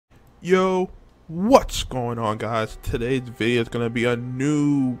Yo, what's going on, guys? Today's video is gonna be a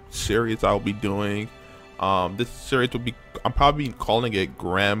new series I'll be doing. This series will be, I'm probably calling it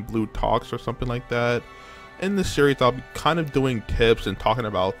Grand Blue Talks or something like that. In this series, I'll be kind of doing tips and talking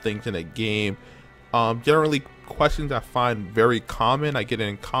about things in a game. Generally questions I find very common, I get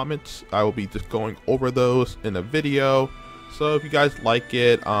in comments. I will be just going over those in a video. So if you guys like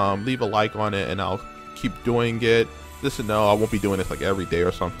it, leave a like on it and I'll keep doing it. Just to know, I won't be doing this like every day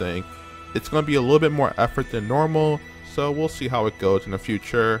or something. It's going to be a little bit more effort than normal, so we'll see how it goes in the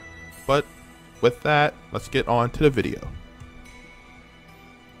future. But with that, let's get on to the video.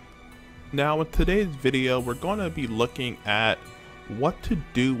 Now in today's video, we're going to be looking at what to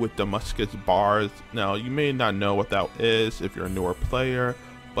do with Damascus bars. Now you may not know what that is if you're a newer player,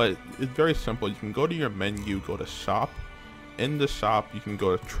 but it's very simple. You can go to your menu, go to shop. In the shop, you can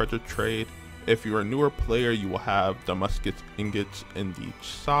go to treasure trade. If you're a newer player, you will have Damascus ingots in the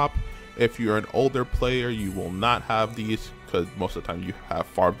shop. If you're an older player, you will not have these because most of the time you have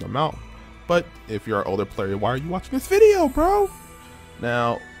farmed them out. But if you're an older player, why are you watching this video, bro?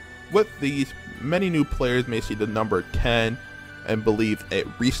 Now, with these, many new players may see the number 10 and believe it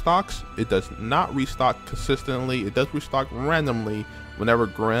restocks. It does not restock consistently. It does restock randomly whenever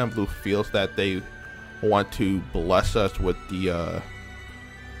Grand Blue feels that they want to bless us with the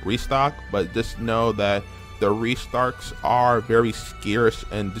restock, but just know that the restocks are very scarce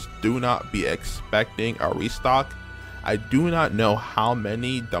and just do not be expecting a restock. I do not know how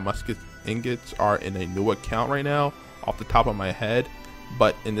many Damascus ingots are in a new account right now off the top of my head,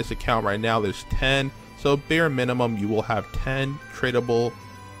 but in this account right now there's 10, so bare minimum you will have 10 tradable,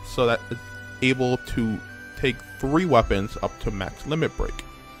 so that is able to take 3 weapons up to max limit break,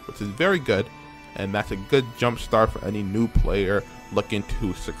 which is very good, and that's a good jump start for any new player looking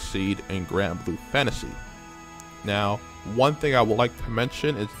to succeed in Grand Blue Fantasy. Now, one thing I would like to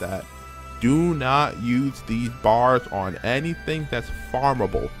mention is that do not use these bars on anything that's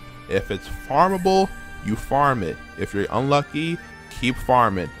farmable. If it's farmable, you farm it. If you're unlucky, keep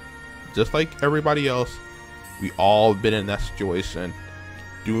farming. Just like everybody else, we all been in that situation.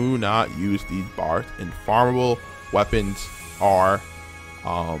 Do not use these bars, and farmable weapons are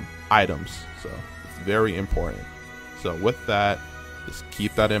items, so it's very important. So with that, just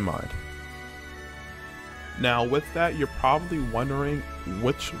keep that in mind. Now with that, you're probably wondering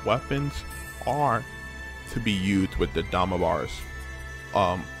which weapons are to be used with the Dama bars.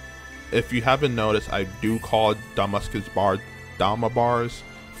 If you haven't noticed, I do call Damascus bar Dama bars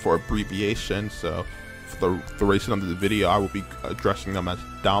for abbreviation, so for the duration of the video I will be addressing them as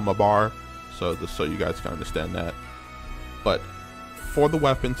Dama bar, so just so you guys can understand that. But for the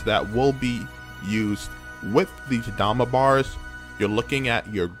weapons that will be used with these Dama bars, you're looking at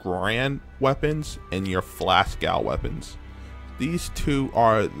your grand weapons and your flash gal weapons. These two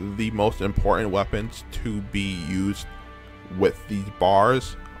are the most important weapons to be used with these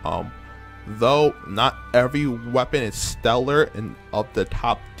bars. Though not every weapon is stellar and of the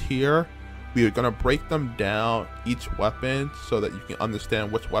top tier, we are going to break them down each weapon so that you can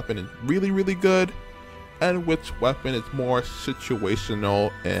understand which weapon is really good and which weapon is more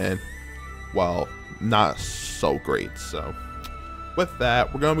situational and, well, not so great. So with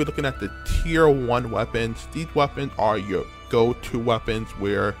that, we're going to be looking at the tier 1 weapons. These weapons are your go-to weapons,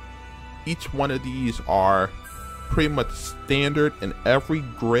 where each one of these are pretty much standard in every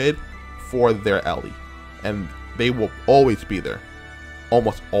grid for their Ellie, and they will always be there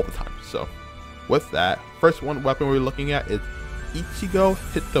almost all the time. So with that, first weapon we're looking at is Ichigo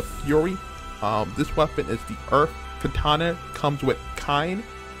Hit the Fury. This weapon is the Earth Katana, comes with Kind.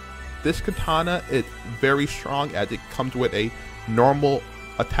 This katana is very strong as it comes with a normal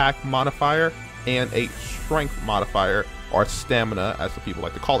attack modifier and a strength modifier, or stamina as the people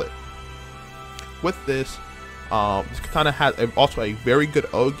like to call it. With this, this katana has also a very good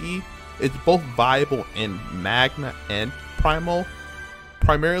Ogi. It's both viable in Magna and Primal.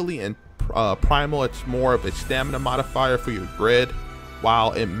 Primarily in Primal, it's more of a stamina modifier for your grid,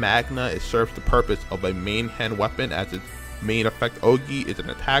 while in Magna it serves the purpose of a main hand weapon, as its main effect Ogi is an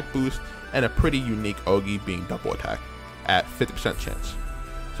attack boost and a pretty unique Ogi being double attack at 50% chance.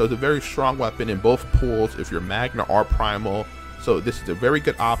 So it's a very strong weapon in both pools if you're Magna or Primal. So this is a very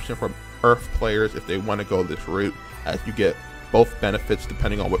good option for Earth players if they want to go this route, as you get both benefits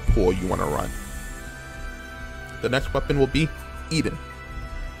depending on what pool you want to run. The next weapon will be Eden.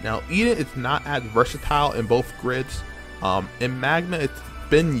 Now Eden is not as versatile in both grids. In Magna it's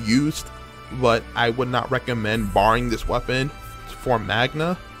been used, but I would not recommend barring this weapon for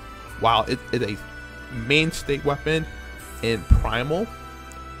Magna, while it is a mainstay weapon in Primal.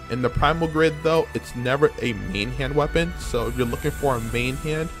 In the Primal grid though, it's never a main hand weapon, so if you're looking for a main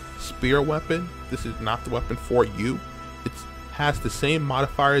hand, spear weapon, this is not the weapon for you. It has the same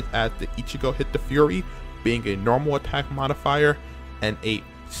modifiers as the Ichigo Hit the Fury, being a normal attack modifier and a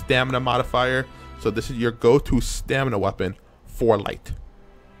stamina modifier. So this is your go-to stamina weapon for light.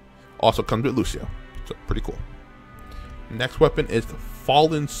 Also comes with Lucio, so pretty cool. Next weapon is the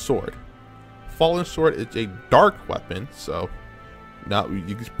Fallen Sword. Fallen Sword is a dark weapon, so now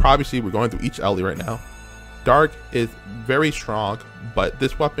you can probably see we're going through each alley right now. Dark is very strong, but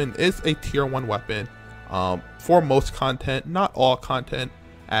this weapon is a tier 1 weapon for most content, not all content,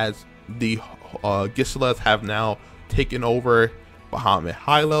 as the Gisela's have now taken over Bahamut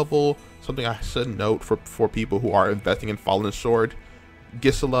high level. Something I should note for people who are investing in Fallen Sword,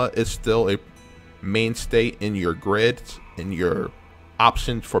 Gisela is still a mainstay in your grids, in your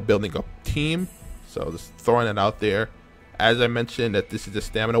options for building a team. So just throwing it out there. As I mentioned, that this is a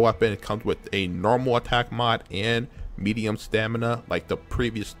stamina weapon. It comes with a normal attack mod and medium stamina like the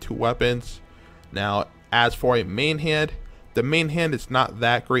previous 2 weapons. Now, as for a main hand, the main hand is not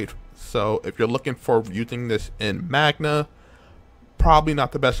that great. So if you're looking for using this in Magna, probably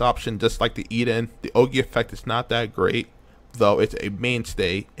not the best option. Just like the Eden, the Ogi effect is not that great, though it's a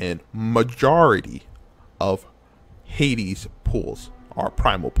mainstay in majority of Hades pools or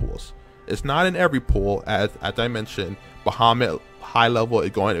primal pools. It's not in every pool, as I mentioned, Bahamut high level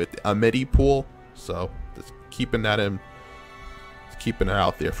is going with a midi pool, so just keeping that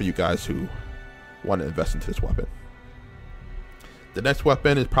out there for you guys who want to invest into this weapon. The next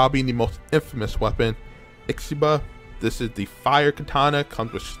weapon is probably the most infamous weapon, Ixiba. This is the fire katana,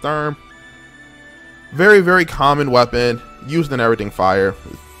 comes with Sturm. Very, very common weapon, used in everything fire.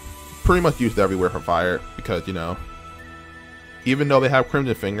 Pretty much used everywhere for fire, because, you know, even though they have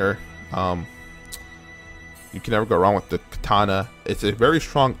Crimson Finger, you can never go wrong with the katana. It's a very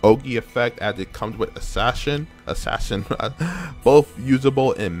strong Ogi effect, as it comes with Assassin, both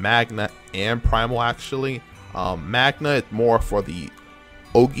usable in Magna and Primal actually. Magna is more for the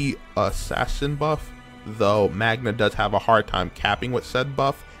Ogi Assassin buff, though Magna does have a hard time capping with said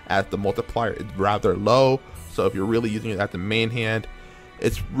buff, as the multiplier is rather low. So if you're really using it at the main hand,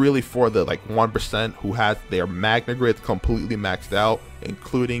 it's really for the like 1% who has their Magna grids completely maxed out,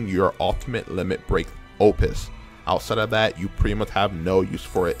 including your ultimate limit break Opus. Outside of that, you pretty much have no use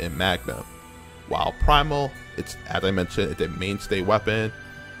for it in Magna. While Primal, it's, as I mentioned, it's a mainstay weapon,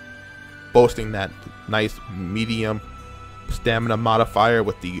 boasting that nice medium stamina modifier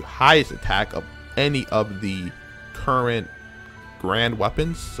with the highest attack of any of the current grand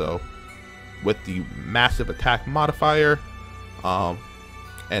weapons. So with the massive attack modifier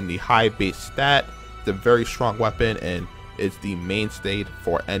and the high base stat, it's a very strong weapon and is the mainstay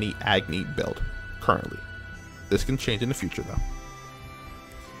for any Agni build currently. This can change in the future though.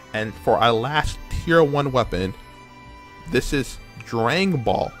 And for our last tier 1 weapon, this is Drang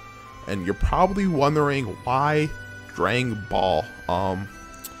Ball. And you're probably wondering why Drang Ball. I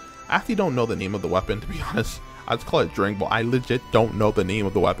actually don't know the name of the weapon, to be honest. I just call it Drang Ball. I legit don't know the name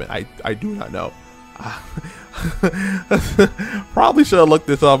of the weapon. I do not know. Probably should have looked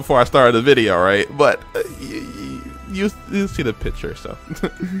this up before I started the video, right? But you see the picture, so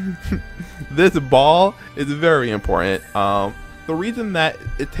this ball is very important. The reason that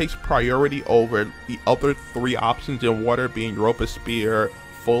it takes priority over the other 3 options in water, being Europa Spear,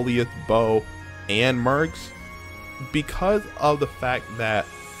 Folius Bow, and Mergs, because of the fact that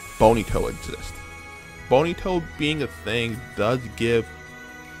Bonito exists. Bonito being a thing does give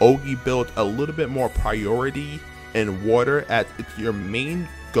Ogi build a little bit more priority in water, as it's your main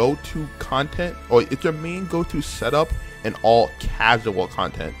go-to content, or it's your main go-to setup in all casual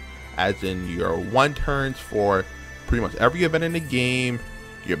content, as in your 1 turns for pretty much every event in the game,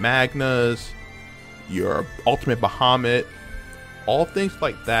 your Magnas, your Ultimate Bahamut, all things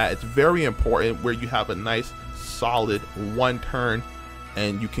like that. It's very important where you have a nice solid 1 turn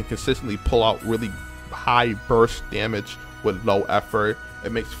and you can consistently pull out really high burst damage with low effort.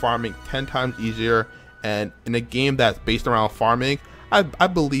 It makes farming 10 times easier, and in a game that's based around farming, I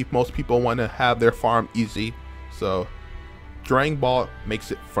believe most people want to have their farm easy. So Drang Ball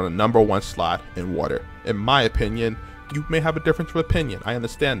makes it for the #1 slot in water. In my opinion, you may have a difference of opinion, I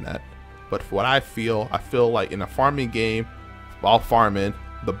understand that, but for what I feel like in a farming game, while farming,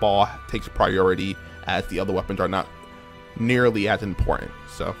 the ball takes priority, as the other weapons are not nearly as important.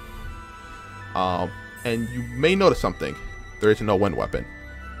 So and you may notice something, there is no wind weapon.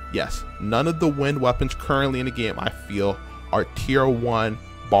 Yes, none of the wind weapons currently in the game, I feel, are tier 1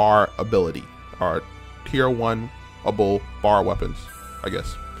 bar ability, or tier 1-able bar weapons, I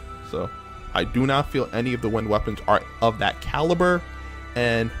guess. So I do not feel any of the wind weapons are of that caliber.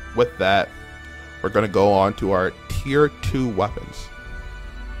 And with that, we're going to go on to our tier 2 weapons.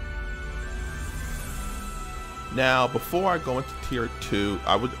 Now, before I go into tier 2,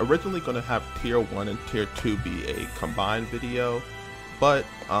 I was originally going to have tier 1 and tier 2 be a combined video, but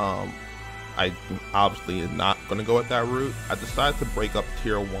I obviously am not going to go with that route. I decided to break up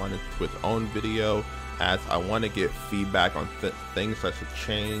tier 1 into its own video, as I want to get feedback on things that should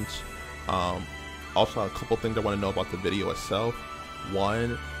change. Also, a couple things I want to know about the video itself.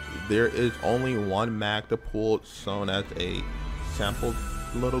 One, there is only one magna pool shown as a sample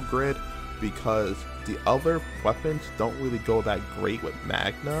little grid, because the other weapons don't really go that great with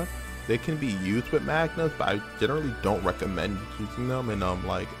magna. They can be used with magnas, but I generally don't recommend using them in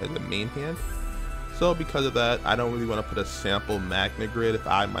like as a main hand. So because of that, I don't really want to put a sample magna grid if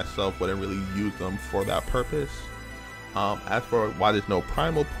I myself wouldn't really use them for that purpose. As for why there's no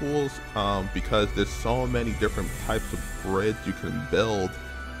primal pools, because there's so many different types of grids you can build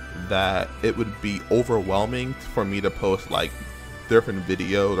that it would be overwhelming for me to post like different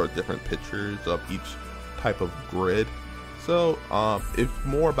videos or different pictures of each type of grid. So it's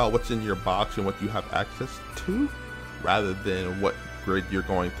more about what's in your box and what you have access to, rather than what grid you're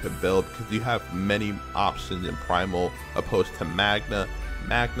going to build, because you have many options in primal opposed to magna.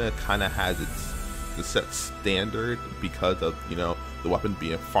 Magna kind of has the set standard because of, you know, the weapons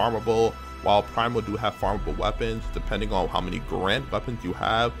being farmable, while primal do have farmable weapons. Depending on how many grand weapons you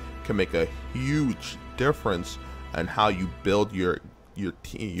have can make a huge difference in how you build your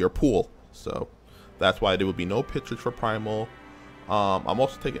pool. So that's why there will be no pictures for primal. I'm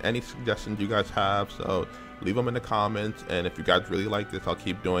also taking any suggestions you guys have, so leave them in the comments, and if you guys really like this, I'll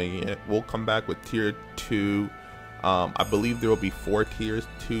keep doing it. We'll come back with tier 2. I believe there will be 4 tiers,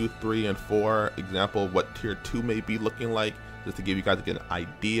 2, 3, and 4. Example of what tier 2 may be looking like, just to give you guys an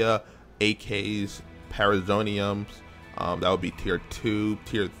idea. AKs, Parazoniums, that would be tier 2.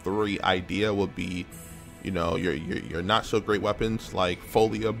 Tier 3 idea will be, you know, your not so great weapons like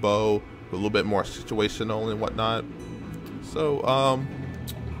Folia Bow, a little bit more situational and whatnot. So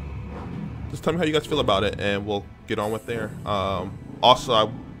just tell me how you guys feel about it, and we'll get on with there. Also,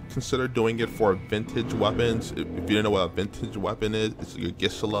 I consider doing it for vintage weapons. If you didn't know what a vintage weapon is, it's your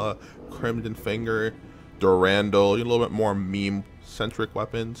Gisela, Crimson Finger, Durandal, a little bit more meme-centric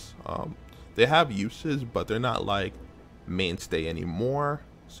weapons. They have uses, but they're not like mainstay anymore.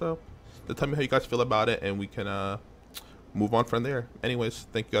 So just tell me how you guys feel about it, and we can move on from there. Anyways,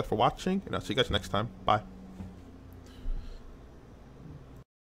 thank you guys for watching, and I'll see you guys next time. Bye.